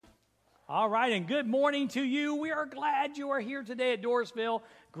All right, and good morning to you. We are glad you are here today at Dorrisville.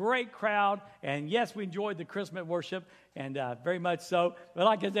 Great crowd, and yes, we enjoyed the Christmas worship, and very much so. But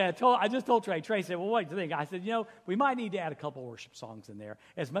like I said, I just told Trey. Trey said, well, what do you think? I said, we might need to add a couple worship songs in there.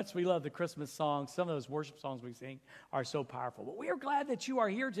 As much as we love the Christmas songs, some of those worship songs we sing are so powerful. But we are glad that you are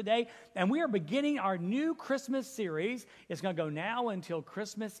here today, and we are beginning our new Christmas series. It's going to go now until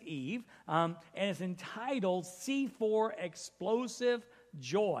Christmas Eve, and it's entitled C4 Explosive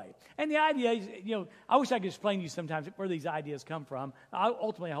Joy. And the idea is, I wish I could explain to you sometimes where these ideas come from.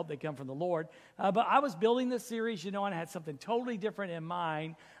 Ultimately, I hope they come from the Lord. But I was building this series, and I had something totally different in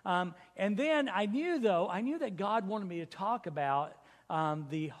mind. And then I knew that God wanted me to talk about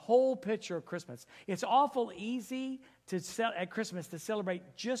the whole picture of Christmas. It's awful easy at Christmas to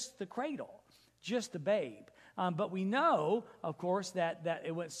celebrate just the cradle, just the babe. But we know, of course, that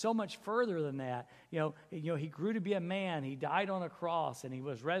it went so much further than that. He grew to be a man. He died on a cross, and he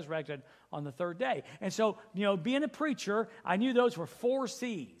was resurrected on the third day. And so, being a preacher, I knew those were 4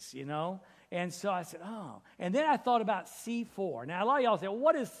 C's, And so I said, oh. And then I thought about C4. Now, a lot of y'all say, well,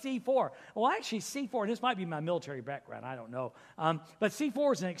 what is C4? Well, actually, C4, and this might be my military background, I don't know. But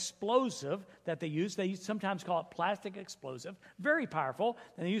C4 is an explosive that they use. They sometimes call it plastic explosive. Very powerful.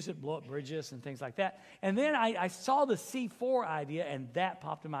 And they use it to blow up bridges and things like that. And then I saw the C4 idea, and that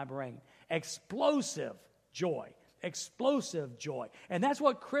popped in my brain. Explosive joy. Explosive joy. And that's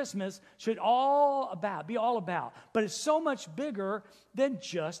what Christmas should be all about. But it's so much bigger than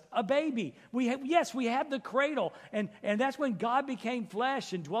just a baby. We have the cradle, and that's when God became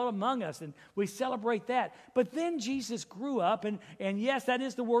flesh and dwelt among us, and we celebrate that. But then Jesus grew up, and yes, that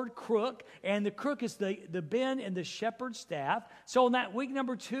is the word crook, and the crook is the bend in the shepherd's staff. So in that week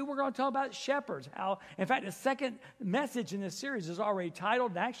number 2, we're going to talk about shepherds. How, in fact, the second message in this series is already titled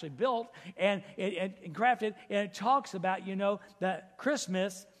and actually built and crafted, and it talks about, that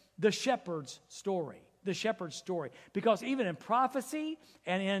Christmas, the shepherd's story. The shepherd's story. Because even in prophecy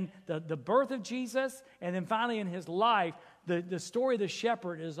and in the birth of Jesus and then finally in his life, the story of the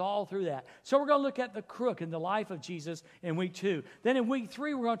shepherd is all through that. So we're going to look at the crook in the life of Jesus in week 2. Then in week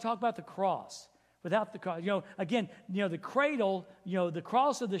 3, we're going to talk about the cross. Without the cross, the cradle, the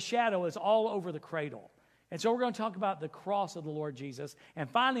cross of the shadow is all over the cradle. And so we're going to talk about the cross of the Lord Jesus. And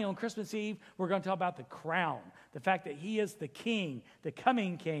finally, on Christmas Eve, we're going to talk about the crown, the fact that he is the king, the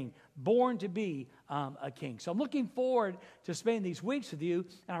coming king, born to be a king. So I'm looking forward to spending these weeks with you,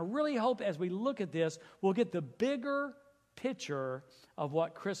 and I really hope as we look at this, we'll get the bigger picture of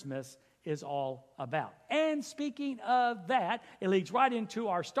what Christmas is all about. And speaking of that, it leads right into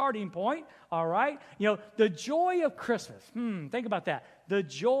our starting point, all right? The joy of Christmas. Think about that. The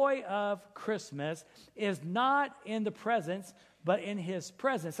joy of Christmas is not in the presents, but in his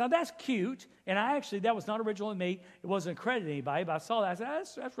presence. Now, that's cute, and that was not original in me. It wasn't credited to anybody, but I saw that. I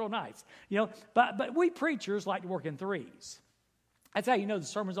said, that's real nice. But we preachers like to work in 3s. That's how the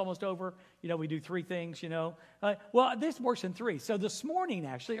sermon's almost over. We do 3 things, Well, this works in 3. So this morning,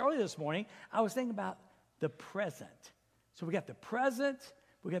 early this morning, I was thinking about the present. So we got the present,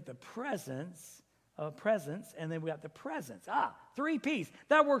 we got the presents, and then we got the presents. 3 P's.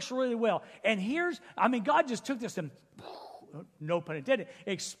 That works really well. And God just took this and, no pun intended,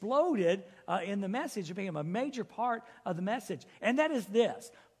 exploded in the message. It became a major part of the message. And that is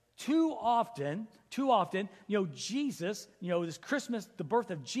this. Too often, Jesus, this Christmas, the birth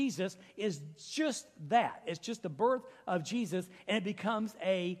of Jesus is just that. It's just the birth of Jesus, and it becomes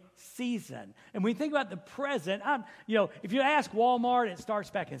a season. And when you think about the present, if you ask Walmart, it starts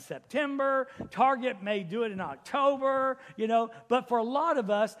back in September. Target may do it in October, But for a lot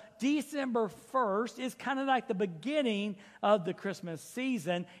of us, December 1st is kind of like the beginning of the Christmas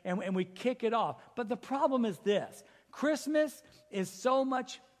season, and we kick it off. But the problem is this. Christmas is so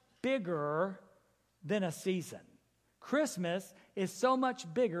much bigger than a season. Christmas is so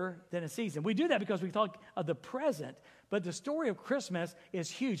much bigger than a season. We do that because we talk of the present, but the story of Christmas is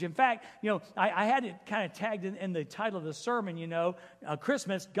huge. In fact, I had it kind of tagged in the title of the sermon,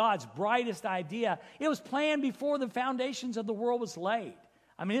 Christmas, God's brightest idea. It was planned before the foundations of the world was laid.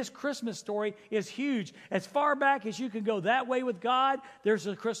 This Christmas story is huge. As far back as you can go that way with God, there's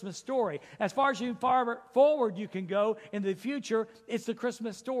a Christmas story. As far as far forward you can go into the future, it's the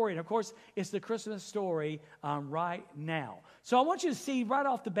Christmas story. And of course, it's the Christmas story right now. So I want you to see right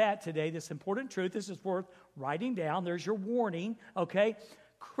off the bat today this important truth. This is worth writing down. There's your warning, okay?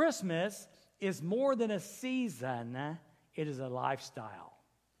 Christmas is more than a season. It is a lifestyle.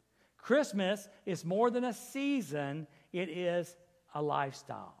 Christmas is more than a season. It is a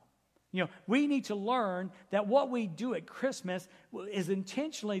lifestyle. We need to learn that what we do at Christmas is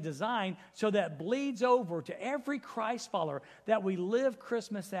intentionally designed so that bleeds over to every Christ follower, that we live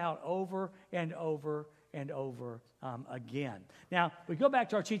Christmas out over and over and over again. Now, we go back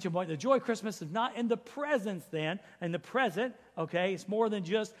to our teaching point. The joy of Christmas is not in the presence then, in the present, okay? It's more than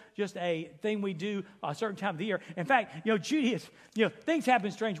just a thing we do a certain time of the year. In fact, Judy, things happen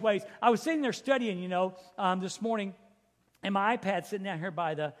in strange ways. I was sitting there studying, this morning, and my iPad sitting down here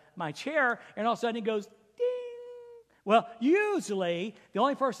by my chair, and all of a sudden it goes, ding. Well, usually the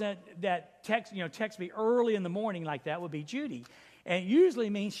only person that texts me early in the morning like that would be Judy. And it usually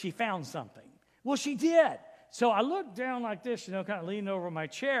means she found something. Well, she did. So I looked down like this, kind of leaning over my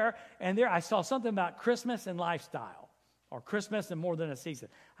chair, and there I saw something about Christmas and lifestyle, or Christmas and more than a season.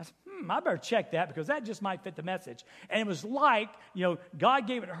 I said, I better check that because that just might fit the message. And it was like, God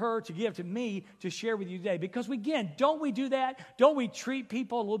gave it to her to give to me to share with you today. Because don't we do that? Don't we treat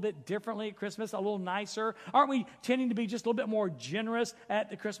people a little bit differently at Christmas, a little nicer? Aren't we tending to be just a little bit more generous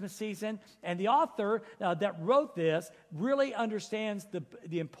at the Christmas season? And the author that wrote this really understands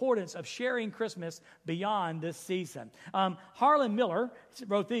the importance of sharing Christmas beyond this season. Harlan Miller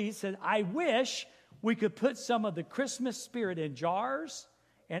wrote these, said, I wish we could put some of the Christmas spirit in jars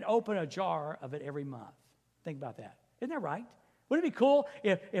and open a jar of it every month. Think about that. Isn't that right? Wouldn't it be cool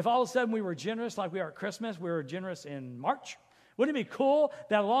if all of a sudden we were generous like we are at Christmas, we were generous in March? Wouldn't it be cool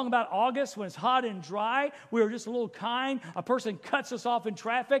that along about August when it's hot and dry, we were just a little kind, a person cuts us off in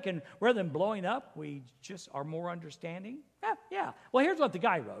traffic, and rather than blowing up, we just are more understanding? Yeah. Well, here's what the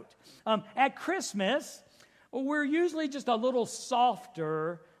guy wrote. At Christmas, we're usually just a little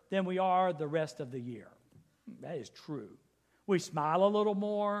softer than we are the rest of the year. That is true. We smile a little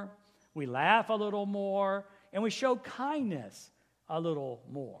more, we laugh a little more, and we show kindness a little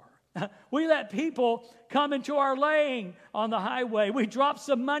more. We let people come into our lane on the highway. We drop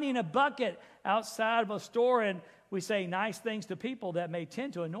some money in a bucket outside of a store, and we say nice things to people that may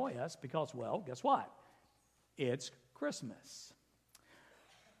tend to annoy us because, well, guess what? It's Christmas.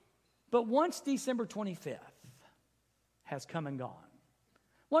 But once December 25th has come and gone,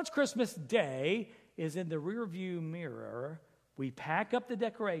 once Christmas Day is in the rearview mirror, we pack up the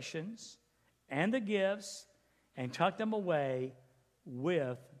decorations and the gifts and tuck them away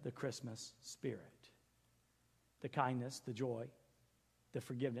with the Christmas spirit. The kindness, the joy, the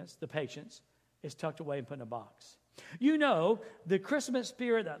forgiveness, the patience is tucked away and put in a box. The Christmas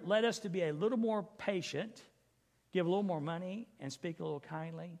spirit that led us to be a little more patient, give a little more money, and speak a little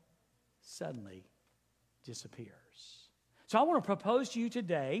kindly, suddenly disappears. So I want to propose to you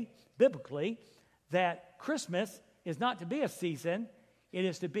today, biblically, that Christmas is not to be a season, it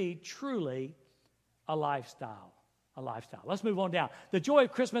is to be truly a lifestyle. A lifestyle. Let's move on down. The joy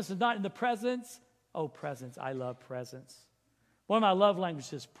of Christmas is not in the presents. Oh, presents. I love presents. One of my love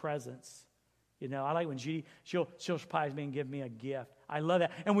languages is presents. I like when she'll surprise me and give me a gift. I love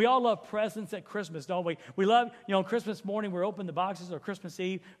that. And we all love presents at Christmas, don't we? We love, on Christmas morning, we open the boxes, or Christmas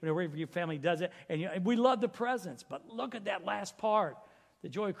Eve, whenever your family does it, and we love the presents. But look at that last part. The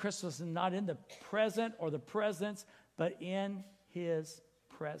joy of Christmas is not in the present or the presents, but in His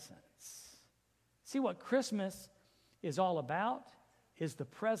presence. See, what Christmas is all about is the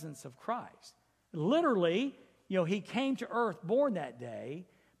presence of Christ. Literally, He came to earth born that day,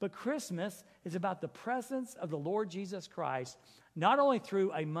 but Christmas is about the presence of the Lord Jesus Christ, not only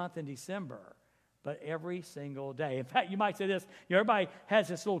through a month in December, but every single day. In fact, you might say this, everybody has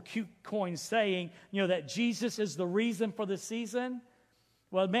this little cute coin saying, that Jesus is the reason for the season.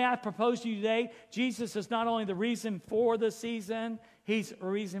 Well, may I propose to you today, Jesus is not only the reason for the season, He's a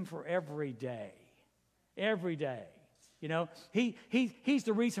reason for every day. Every day. He's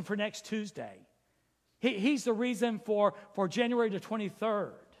the reason for next Tuesday. He's the reason for January the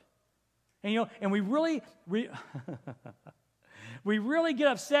 23rd. And we really we really get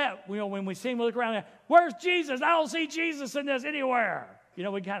upset, when we see him look around, where's Jesus? I don't see Jesus in this anywhere.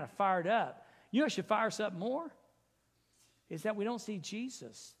 We kind of fired up. It should fire us up more, is that we don't see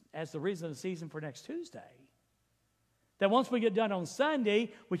Jesus as the reason of the season for next Tuesday. That once we get done on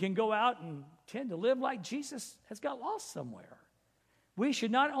Sunday, we can go out and tend to live like Jesus has got lost somewhere. We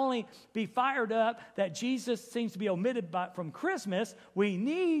should not only be fired up that Jesus seems to be omitted from Christmas, we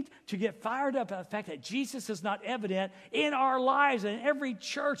need to get fired up about the fact that Jesus is not evident in our lives, and in every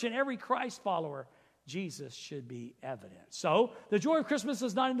church and every Christ follower. Jesus should be evident. So, the joy of Christmas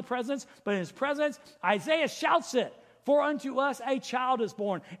is not in the presence, but in His presence. Isaiah shouts it. For unto us a child is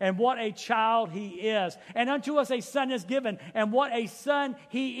born, and what a child He is. And unto us a son is given, and what a son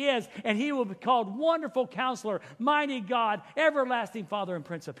He is. And He will be called Wonderful Counselor, Mighty God, Everlasting Father, and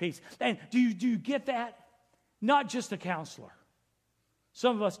Prince of Peace. And do you get that? Not just a counselor.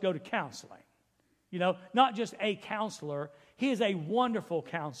 Some of us go to counseling. Not just a counselor. He is a wonderful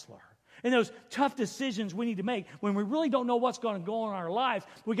counselor. And those tough decisions we need to make when we really don't know what's going to go on in our lives,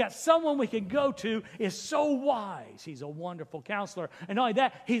 we got someone we can go to is so wise. He's a wonderful counselor. And not only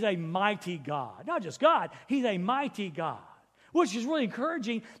that, he's a mighty God. Not just God, he's a mighty God. Which is really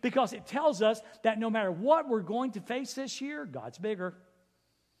encouraging because it tells us that no matter what we're going to face this year, God's bigger.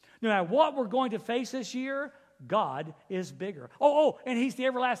 No matter what we're going to face this year, God is bigger. And he's the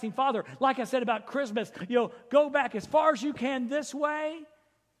everlasting Father. Like I said about Christmas, go back as far as you can this way,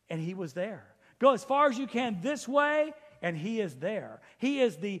 and he was there. Go as far as you can this way, and he is there. He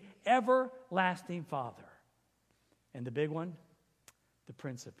is the everlasting Father. And the big one, the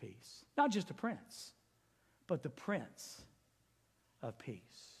Prince of Peace. Not just a prince, but the Prince of Peace.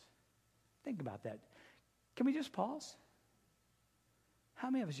 Think about that. Can we just pause? How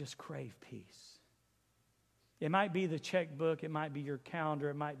many of us just crave peace? It might be the checkbook. It might be your calendar.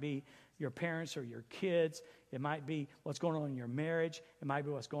 It might be your parents or your kids. It might be what's going on in your marriage. It might be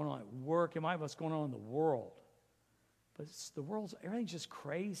what's going on at work. It might be what's going on in the world. But everything's just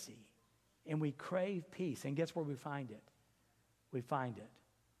crazy. And we crave peace. And guess where we find it? We find it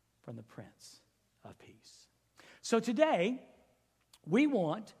from the Prince of Peace. So today, we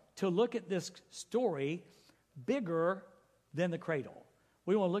want to look at this story bigger than the cradle.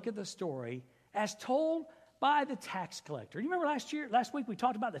 We want to look at the story as told by the tax collector. You remember last week we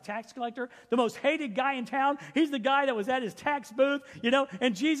talked about the tax collector, the most hated guy in town. He's the guy that was at his tax booth,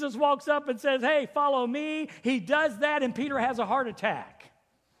 and Jesus walks up and says, hey, follow me. He does that, and Peter has a heart attack.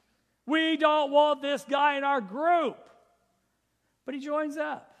 We don't want this guy in our group. But he joins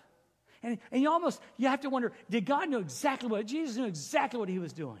up. And you have to wonder, did God know Jesus knew exactly what he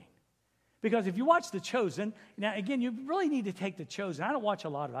was doing? Because if you watch The Chosen, now again, you really need to take The Chosen. I don't watch a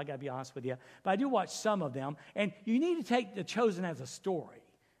lot of it, I got to be honest with you, but I do watch some of them. And you need to take The Chosen as a story.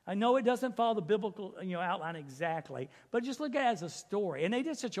 I know it doesn't follow the biblical outline exactly, but just look at it as a story. And they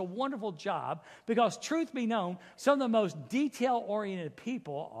did such a wonderful job because, truth be known, some of the most detail-oriented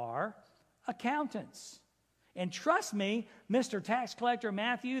people are accountants. And trust me, Mr. Tax Collector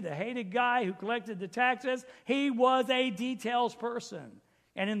Matthew, the hated guy who collected the taxes, he was a details person.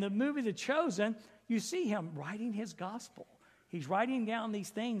 And in the movie The Chosen, you see him writing his gospel. He's writing down these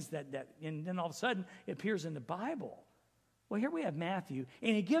things and then all of a sudden it appears in the Bible. Well, here we have Matthew,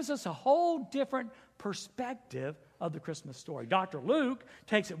 and he gives us a whole different perspective of the Christmas story. Dr. Luke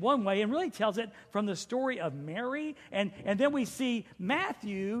takes it one way and really tells it from the story of Mary, and then we see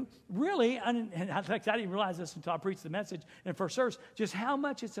Matthew really, and in fact, I didn't realize this until I preached the message in first service, just how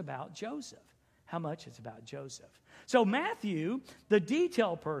much it's about Joseph. How much it's about Joseph. So Matthew, the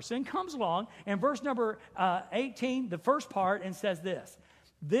detail person, comes along in verse number 18, the first part, and says this.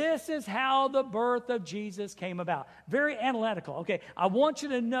 This is how the birth of Jesus came about. Very analytical. Okay, I want you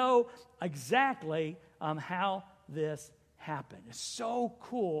to know exactly how this happened. It's so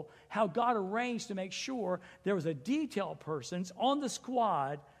cool how God arranged to make sure there was a detail person on the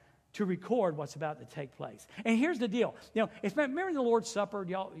squad to record what's about to take place. And here's the deal. Remember the Lord's Supper?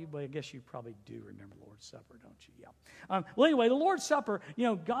 Y'all, well, I guess you probably do remember the Lord's Supper, don't you? Yeah. Well, anyway, the Lord's Supper,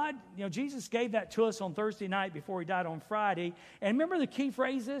 God, Jesus gave that to us on Thursday night before he died on Friday. And remember the key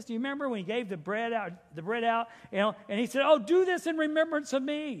phrases? Do you remember when he gave the bread out, and he said, oh, do this in remembrance of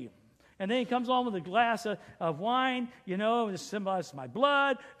me. And then he comes on with a glass of wine, this symbolizes my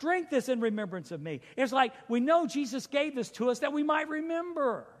blood. Drink this in remembrance of me. It's like we know Jesus gave this to us that we might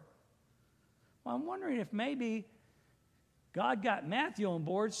remember. Well, I'm wondering if maybe God got Matthew on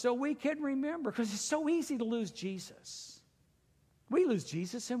board so we can remember, because it's so easy to lose Jesus. We lose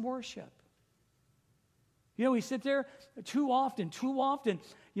Jesus in worship. We sit there too often,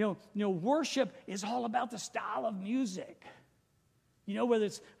 worship is all about the style of music. Whether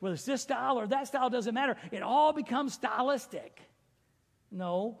it's this style or that style, doesn't matter. It all becomes stylistic.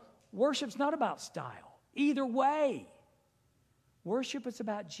 No, worship's not about style. Either way, worship is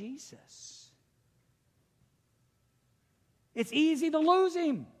about Jesus. It's easy to lose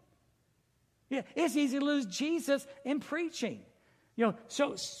him. Yeah, it's easy to lose Jesus in preaching.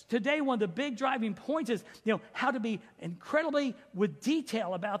 So today one of the big driving points is, how to be incredibly with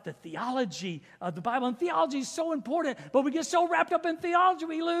detail about the theology of the Bible. And theology is so important, but we get so wrapped up in theology,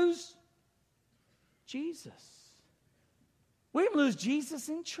 we lose Jesus. We lose Jesus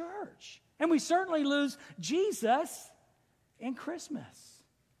in church. And we certainly lose Jesus in Christmas.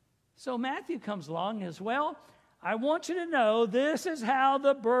 So Matthew comes along as well. I want you to know this is how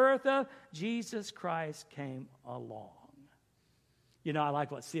the birth of Jesus Christ came along. I like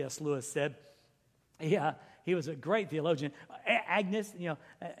what C.S. Lewis said. he was a great theologian,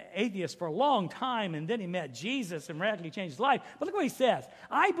 atheist for a long time, and then he met Jesus and radically changed his life. But look what he says.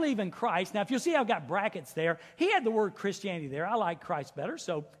 I believe in Christ. Now, if you'll see, I've got brackets there. He had the word Christianity there. I like Christ better,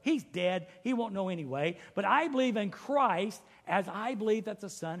 so he's dead. He won't know anyway. But I believe in Christ as I believe that the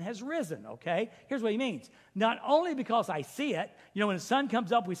sun has risen, okay? Here's what he means. Not only because I see it. When the sun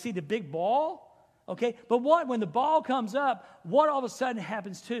comes up, we see the big ball. Okay, but when the ball comes up, what all of a sudden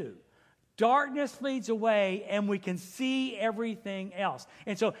happens too? Darkness flees away and we can see everything else.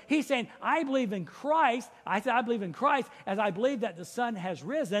 And so he's saying, I believe in Christ. I said, I believe in Christ as I believe that the sun has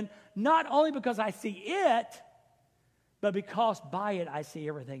risen, not only because I see it, but because by it I see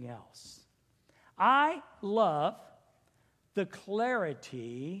everything else. I love the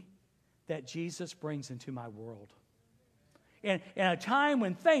clarity that Jesus brings into my world. In a time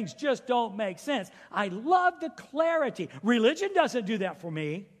when things just don't make sense. I love the clarity. Religion doesn't do that for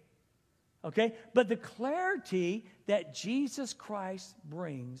me. Okay? But the clarity that Jesus Christ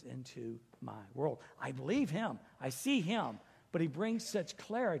brings into my world. I believe him. I see him. But he brings such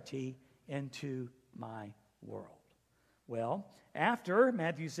clarity into my world. Well, after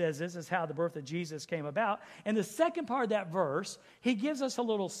Matthew says this is how the birth of Jesus came about. And the second part of that verse, he gives us a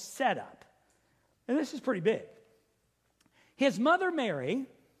little setup. And this is pretty big. His mother, Mary,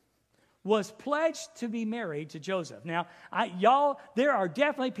 was pledged to be married to Joseph. Now, there are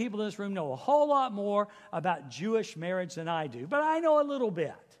definitely people in this room who know a whole lot more about Jewish marriage than I do, but I know a little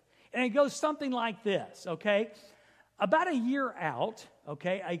bit. And it goes something like this, okay? About a year out,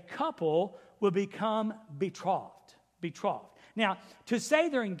 okay, a couple will become betrothed. Now, to say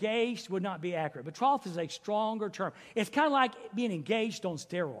they're engaged would not be accurate. Betrothed is a stronger term. It's kind of like being engaged on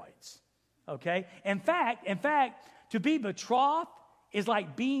steroids, okay? In fact, to be betrothed is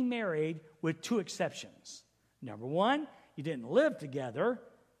like being married with two exceptions. Number one, you didn't live together,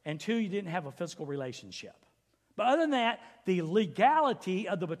 and two, you didn't have a physical relationship. But other than that, the legality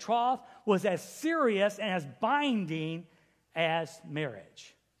of the betrothed was as serious and as binding as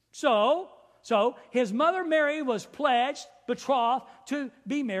marriage. So his mother Mary was pledged, betrothed, to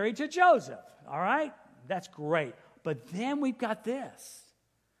be married to Joseph. All right? That's great. But then we've got this.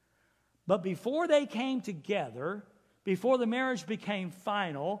 But before they came together, before the marriage became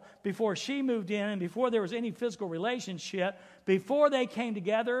final, before she moved in, and before there was any physical relationship, before they came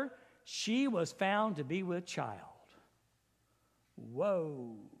together, she was found to be with child.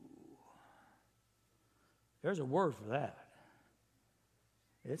 Whoa. There's a word for that.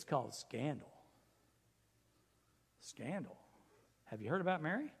 It's called scandal. Scandal. Have you heard about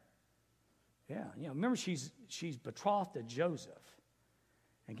Mary? Yeah. Remember she's betrothed to Joseph.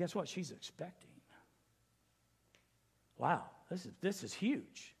 And guess what? She's expecting. Wow, this is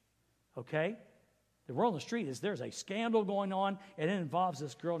huge, okay? The word on the street is there's a scandal going on, and it involves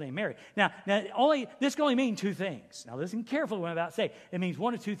this girl named Mary. Now this can only mean two things. Now listen carefully what I'm about to say. It means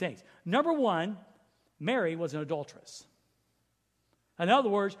one of two things. Number one, Mary was an adulteress. In other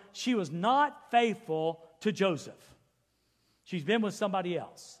words, she was not faithful to Joseph. She's been with somebody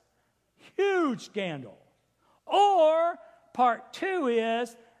else. Huge scandal. Or part two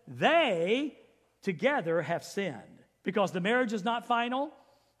is they together have sinned. Because the marriage is not final,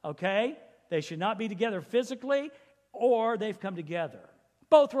 okay? They should not be together physically, or they've come together.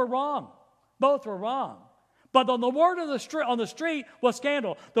 Both were wrong. But on the word on the street was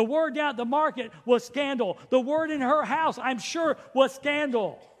scandal. The word down at the market was scandal. The word in her house, I'm sure, was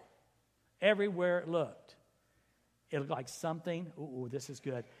scandal. Everywhere it looked like something. Ooh, this is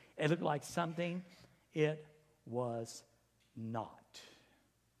good. It looked like something it was not.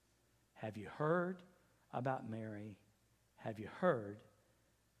 Have you heard about Mary? Have you heard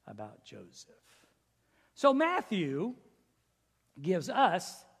about Joseph? So Matthew gives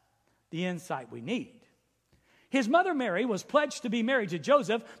us the insight we need. His mother Mary was pledged to be married to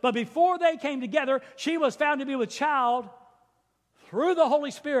Joseph, but before they came together, she was found to be with child through the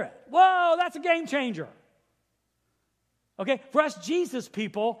Holy Spirit. Whoa, that's a game changer. Okay, for us Jesus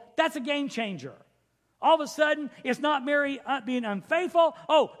people, that's a game changer. All of a sudden, it's not Mary being unfaithful.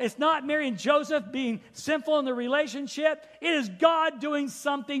 Oh, it's not Mary and Joseph being sinful in the relationship. It is God doing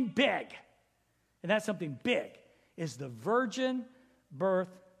something big. And that something big is the virgin birth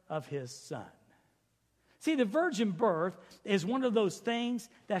of his son. See, the virgin birth is one of those things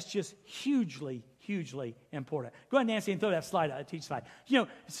that's just hugely, hugely important. Go ahead, Nancy, and throw that slide out, teach slide.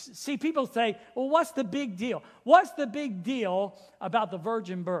 See, people say, well, what's the big deal? What's the big deal about the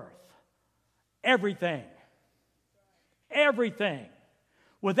virgin birth? Everything.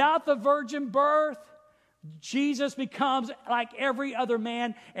 Without the virgin birth, Jesus becomes like every other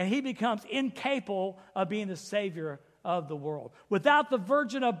man, and he becomes incapable of being the Savior of the world. Without the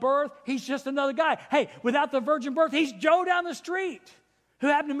virgin of birth, he's just another guy. Hey, without the virgin birth, he's Joe down the street who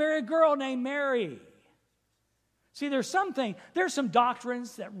happened to marry a girl named Mary. See, there's some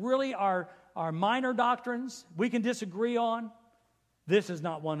doctrines that really are minor doctrines we can disagree on. This is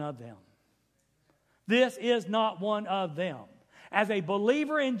not one of them. This is not one of them. As a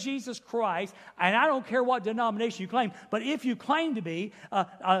believer in Jesus Christ, and I don't care what denomination you claim, but if you claim to be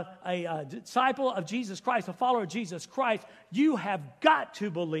a disciple of Jesus Christ, a follower of Jesus Christ, you have got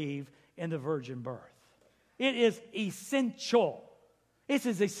to believe in the virgin birth. It is essential. It's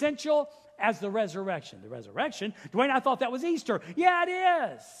as essential as the resurrection. The resurrection, Dwayne, I thought that was Easter. Yeah,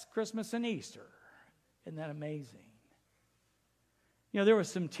 it is. Christmas and Easter. Isn't that amazing? You know, there was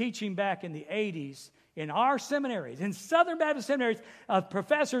some teaching back in the 80s in our seminaries, in Southern Baptist seminaries, of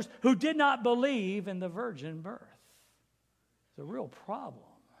professors who did not believe in the virgin birth. It's a real problem.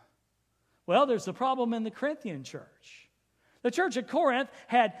 Well, there's the problem in the Corinthian church. The church at Corinth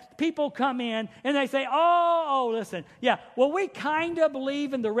had people come in and they say, listen, yeah, well, we kind of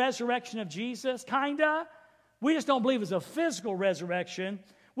believe in the resurrection of Jesus, kind of. We just don't believe it's a physical resurrection.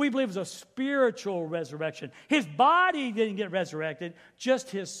 We believe it's a spiritual resurrection. His body didn't get resurrected, just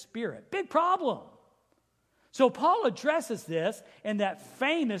his spirit. Big problem. So Paul addresses this in that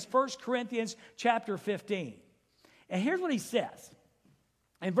famous 1 Corinthians chapter 15. And here's what he says.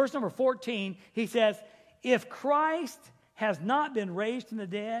 In verse number 14, he says, if Christ has not been raised from the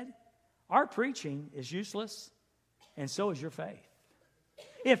dead, our preaching is useless, and so is your faith.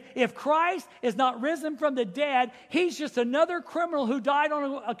 If Christ is not risen from the dead, he's just another criminal who died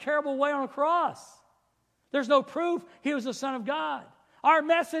on a terrible way on a cross. There's no proof he was the Son of God. Our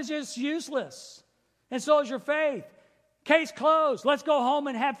message is useless, and so is your faith. Case closed. Let's go home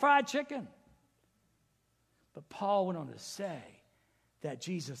and have fried chicken. But Paul went on to say that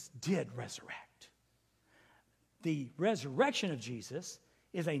Jesus did resurrect. The resurrection of Jesus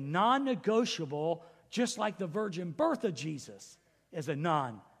is a non-negotiable, just like the virgin birth of Jesus is a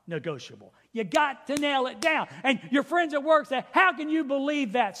non-negotiable. You got to nail it down. And your friends at work say, how can you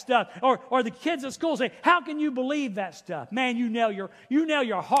believe that stuff? Or the kids at school say, how can you believe that stuff? Man, you nail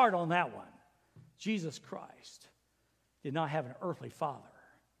your heart on that one. Jesus Christ did not have an earthly father.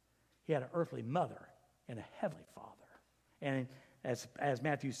 He had an earthly mother and a heavenly father. And as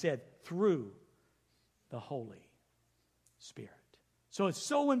Matthew said, through the Holy Spirit. So it's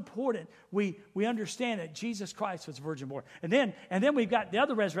so important we understand that Jesus Christ was virgin born. And then we've got the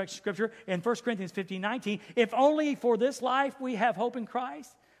other resurrection scripture in 1 Corinthians 15:19. If only for this life we have hope in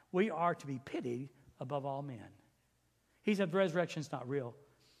Christ, we are to be pitied above all men. He said the resurrection's not real,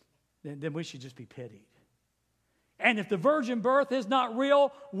 then we should just be pitied. And if the virgin birth is not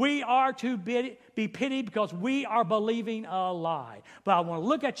real, we are to be pitied because we are believing a lie. But I want to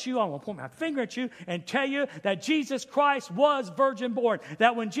look at you, I want to point my finger at you and tell you that Jesus Christ was virgin born.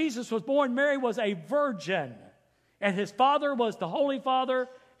 That when Jesus was born, Mary was a virgin. And his father was the Holy Father,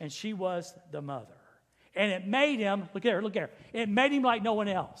 and she was the mother. And it made him, look here, it made him like no one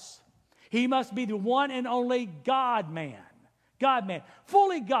else. He must be the one and only God-man. God-man,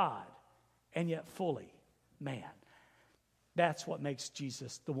 fully God, and yet fully man. That's what makes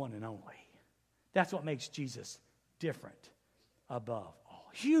Jesus the one and only. That's what makes Jesus different above all.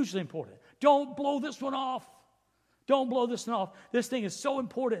 Hugely important. Don't blow this one off. Don't blow this one off. This thing is so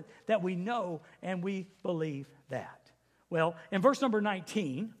important that we know and we believe that. Well, in verse number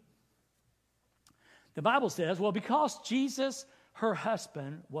 19, the Bible says, well, because Jesus, her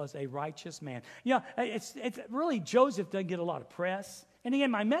husband, was a righteous man. You know, it's really, Joseph doesn't get a lot of press. And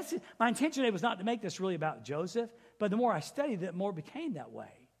again, my intention today was not to make this really about Joseph, but the more I studied it, the more it became that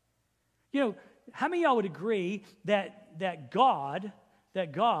way. You know, how many of y'all would agree that God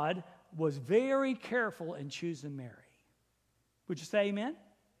was very careful in choosing Mary? Would you say amen?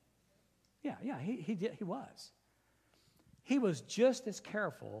 Yeah, he did. He was. He was just as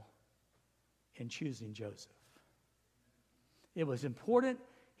careful in choosing Joseph. It was important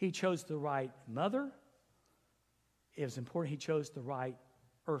he chose the right mother. It was important he chose the right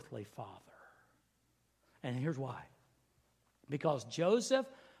earthly father. And here's why. Because Joseph,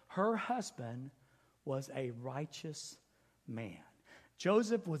 her husband, was a righteous man.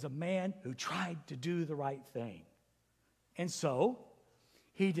 Joseph was a man who tried to do the right thing. And so,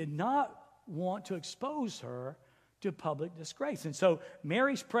 he did not want to expose her to public disgrace. And so,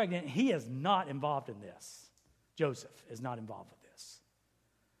 Mary's pregnant. He is not involved in this. Joseph is not involved with this.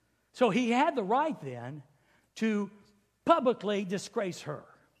 So, he had the right then to publicly disgrace her.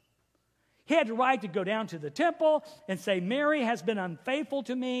 He had the right to go down to the temple and say, Mary has been unfaithful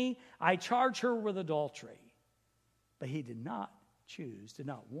to me. I charge her with adultery. But he did not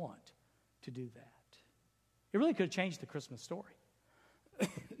want to do that. It really could have changed the Christmas story.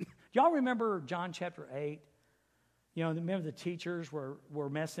 Y'all remember John chapter 8? You know, remember the teachers were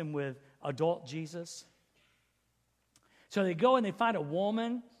messing with adult Jesus? So they go and they find a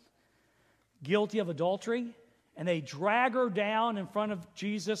woman guilty of adultery, and they drag her down in front of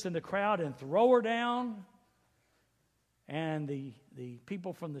Jesus and the crowd and throw her down. And the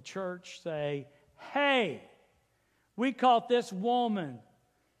people from the church say, hey, we caught this woman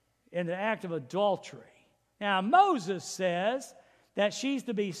in the act of adultery. Now, Moses says that she's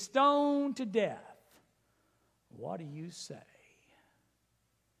to be stoned to death. What do you say?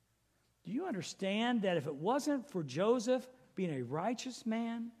 Do you understand that if it wasn't for Joseph being a righteous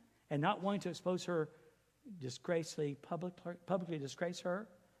man and not wanting to expose her, publicly disgrace her,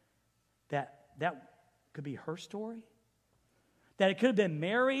 that could be her story? That it could have been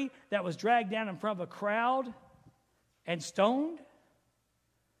Mary that was dragged down in front of a crowd and stoned?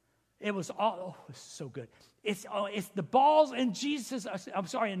 It was all, it's so good. It's the balls in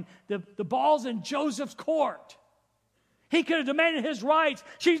the balls in Joseph's court. He could have demanded his rights.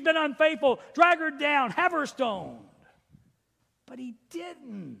 She's been unfaithful. Drag her down. Have her stoned. But he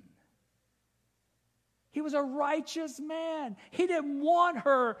didn't. He was a righteous man. He didn't want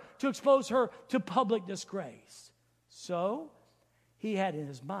her to expose her to public disgrace. So he had in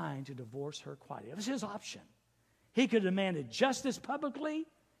his mind to divorce her quietly. It was his option. He could have demanded justice publicly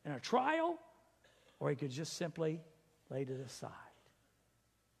in a trial, or he could just simply lay it aside.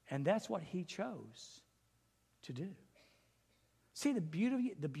 And that's what he chose to do. See the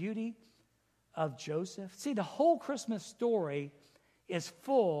beauty of Joseph? See, the whole Christmas story is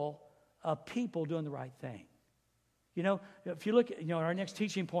full of people doing the right thing. You know, if you look at our next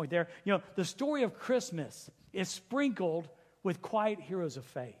teaching point there, the story of Christmas is sprinkled with quiet heroes of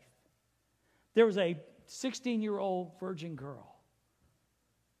faith. There was a 16-year-old virgin girl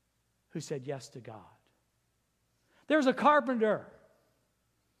who said yes to God. There was a carpenter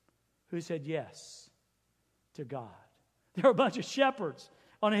who said yes to God. There were a bunch of shepherds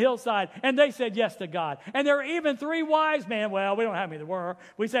on a hillside, and they said yes to God. And there were even 3 wise men. Well, we don't have any, there were.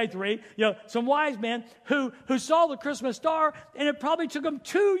 We say 3. Some wise men who saw the Christmas star, and it probably took them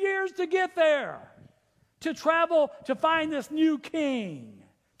 2 years to get there, to travel to find this new king.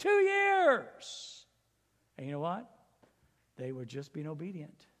 2 years. And you know what? They were just being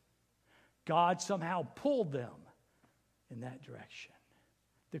obedient. God somehow pulled them in that direction.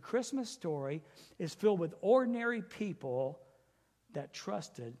 The Christmas story is filled with ordinary people that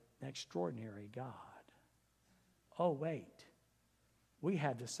trusted an extraordinary God. Oh, wait. We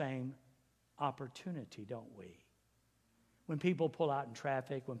have the same opportunity, don't we? When people pull out in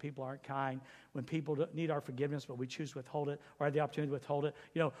traffic, when people aren't kind, when people need our forgiveness, but we choose to withhold it, or have the opportunity to withhold it,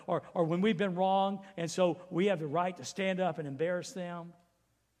 or when we've been wrong, and so we have the right to stand up and embarrass them,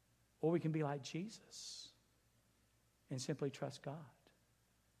 or we can be like Jesus and simply trust God.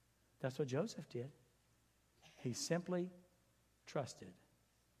 That's what Joseph did. He simply trusted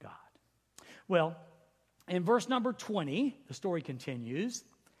God. Well, in verse number 20, the story continues.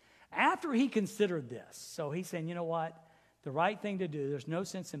 After he considered this, so he's saying, you know what? The right thing to do, there's no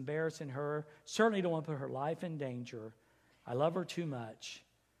sense embarrassing her. Certainly don't want to put her life in danger. I love her too much.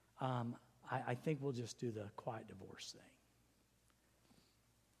 I think we'll just do the quiet divorce thing.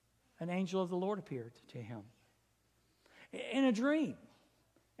 An angel of the Lord appeared to him in a dream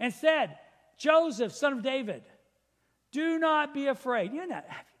and said, Joseph, son of David, do not be afraid. Isn't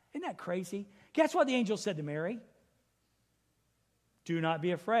that crazy? Guess what the angel said to Mary? Do not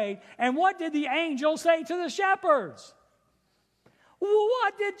be afraid. And what did the angel say to the shepherds?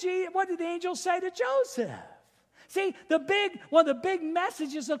 What did the angel say to Joseph? See, one of the big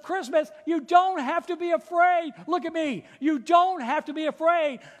messages of Christmas, you don't have to be afraid. Look at me. You don't have to be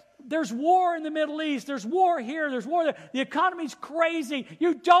afraid. There's war in the Middle East. There's war here. There's war there. The economy's crazy.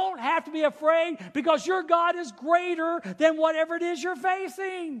 You don't have to be afraid because your God is greater than whatever it is you're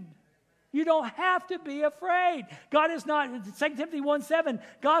facing. You don't have to be afraid. God is not, 2 Timothy 1:7,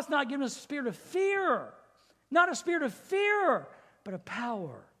 God's not giving us a spirit of fear. Not a spirit of fear, but of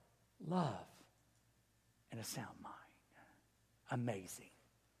power, love, and a sound mind. Amazing.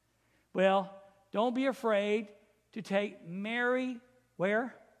 Well, don't be afraid to take Mary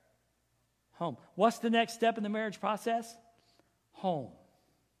where? Home. What's the next step in the marriage process? Home.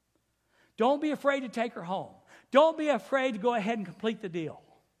 Don't be afraid to take her home. Don't be afraid to go ahead and complete the deal.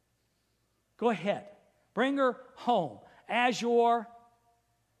 Go ahead. Bring her home as your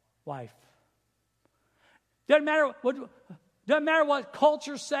wife. Doesn't matter what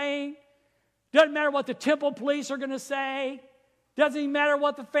culture's saying. Doesn't matter what the temple police are going to say. Doesn't even matter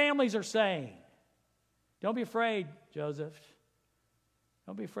what the families are saying. Don't be afraid, Joseph.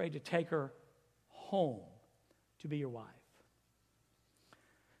 Don't be afraid to take her home. to be your wife.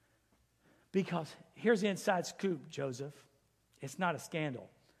 Because here's the inside scoop, Joseph. It's not a scandal.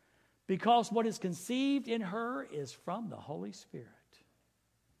 Because what is conceived in her is from the Holy Spirit.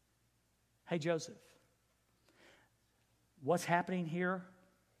 Hey, Joseph, what's happening here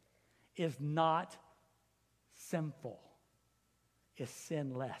is not sinful. It's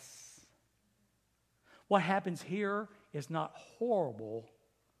sinless. What happens here is not horrible.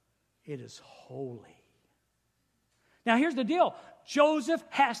 It is holy. Now, here's the deal. Joseph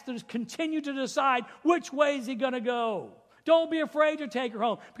has to continue to decide which way is he going to go. Don't be afraid to take her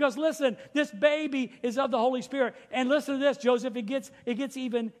home. Because listen, this baby is of the Holy Spirit. And listen to this, Joseph, it gets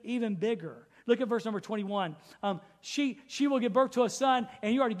even bigger. Look at verse number 21. She will give birth to a son,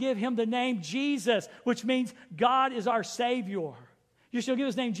 and you are to give him the name Jesus, which means God is our Savior. You shall give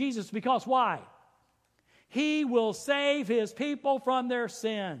his name Jesus because why? He will save his people from their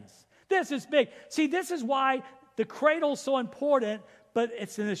sins. This is big. See, this is why the cradle is so important, but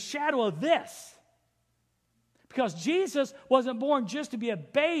it's in the shadow of this. Because Jesus wasn't born just to be a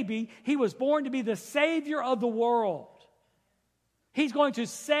baby. He was born to be the Savior of the world. He's going to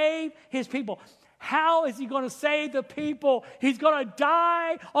save his people. How is he going to save the people? He's going to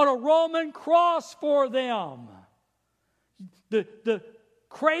die on a Roman cross for them. The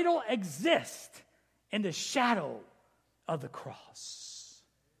cradle exists in the shadow of the cross.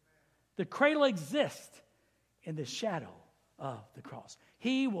 The cradle exists in the shadow of the cross.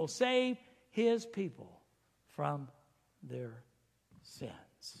 He will save his people from their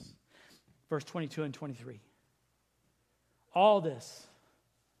sins. Verse 22 and 23. All this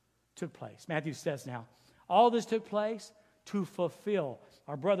took place. Matthew says now, all this took place to fulfill.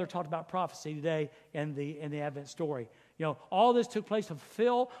 Our brother talked about prophecy today in the Advent story. You know, all this took place to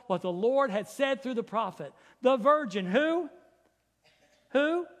fulfill what the Lord had said through the prophet. The virgin, who?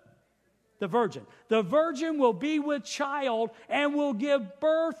 Who? The virgin. The virgin will be with child and will give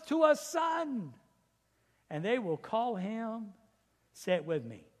birth to a son. And they will call him, say it with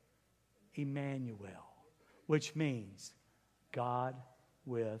me, Emmanuel, which means God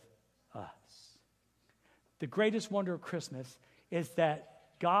with us. The greatest wonder of Christmas is that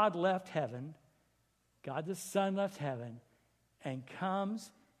God left heaven, God the Son left heaven, and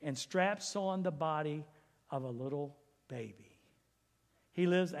comes and straps on the body of a little baby. He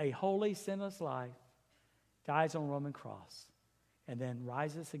lives a holy, sinless life, dies on a Roman cross, and then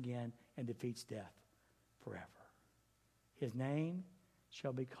rises again and defeats death forever. His name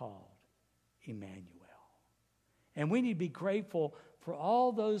shall be called Emmanuel. And we need to be grateful for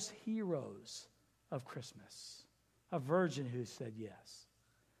all those heroes of Christmas. A virgin who said yes.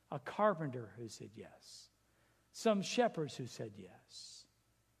 A carpenter who said yes. Some shepherds who said yes.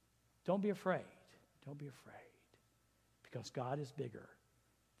 Don't be afraid. Don't be afraid. Because God is bigger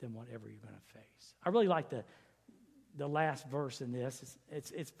than whatever you're going to face. I really like the last verse in this.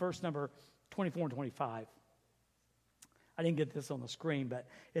 It's verse number 24 and 25. I didn't get this on the screen, but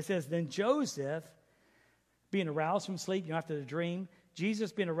it says, then Joseph, being aroused from sleep, after the dream,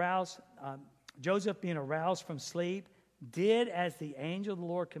 Joseph being aroused from sleep, did as the angel of the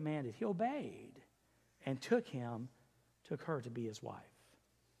Lord commanded. He obeyed and took her to be his wife.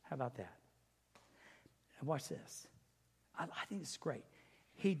 How about that? And watch this. I think this is great.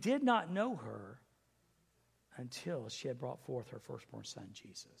 He did not know her until she had brought forth her firstborn son,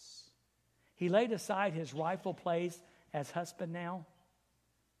 Jesus. He laid aside his rightful place as husband now,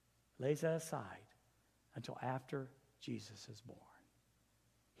 lays that aside until after Jesus is born.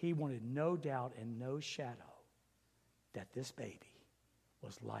 He wanted no doubt and no shadow that this baby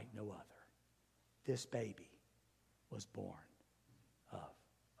was like no other. This baby was born of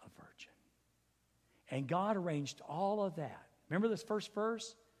a virgin. And God arranged all of that. Remember this first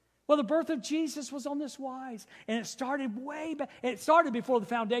verse? Well, the birth of Jesus was on this wise. And it started way back. It started before the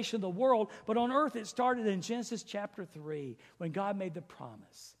foundation of the world. But on earth, it started in Genesis chapter 3 when God made the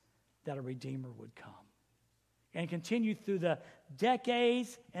promise that a Redeemer would come. And continued through the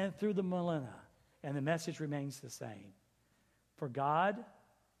decades and through the millennia. And the message remains the same. For God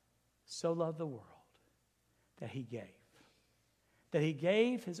so loved the world that he gave. That he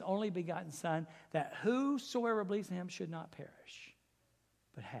gave his only begotten Son, that whosoever believes in him should not perish,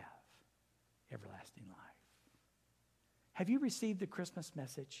 but have everlasting life. Have you received the Christmas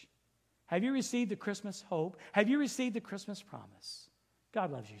message? Have you received the Christmas hope? Have you received the Christmas promise?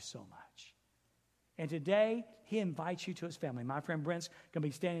 God loves you so much. And today, he invites you to his family. My friend Brent's going to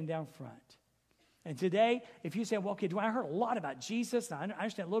be standing down front. And today, if you say, well, okay, I heard a lot about Jesus, and I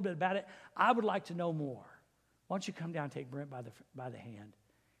understand a little bit about it, I would like to know more. Why don't you come down and take Brent by the hand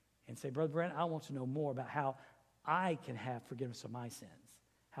and say, Brother Brent, I want to know more about how I can have forgiveness of my sins,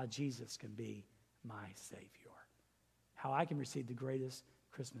 how Jesus can be my Savior. how I can receive the greatest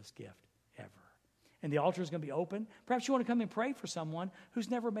Christmas gift ever. And the altar is going to be open. Perhaps you want to come and pray for someone who's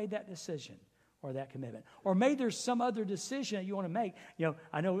never made that decision or that commitment. Or maybe there's some other decision that you want to make.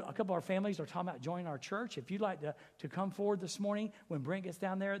 I know a couple of our families are talking about joining our church. If you'd like to come forward this morning when Brent gets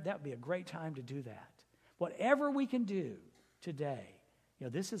down there, that would be a great time to do that. Whatever we can do today,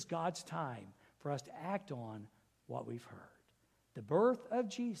 this is God's time for us to act on what we've heard. The birth of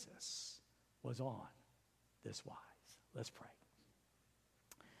Jesus was on this wise. Let's pray.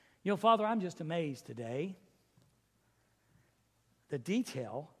 Father, I'm just amazed today. The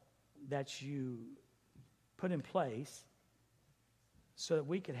detail that you put in place so that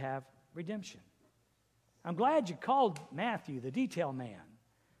we could have redemption. I'm glad you called Matthew the detail man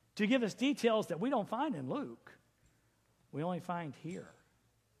to give us details that we don't find in Luke. We only find here.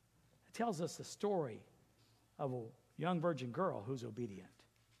 It tells us the story of a young virgin girl who's obedient,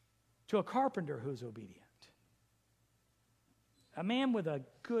 to a carpenter who's obedient, a man with a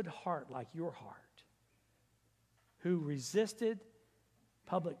good heart like your heart, who resisted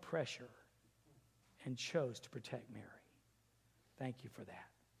public pressure and chose to protect Mary. Thank you for that.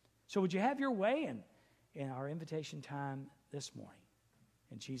 So would you have your way in our invitation time this morning?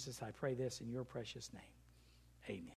 In Jesus, I pray this in your precious name. Amen.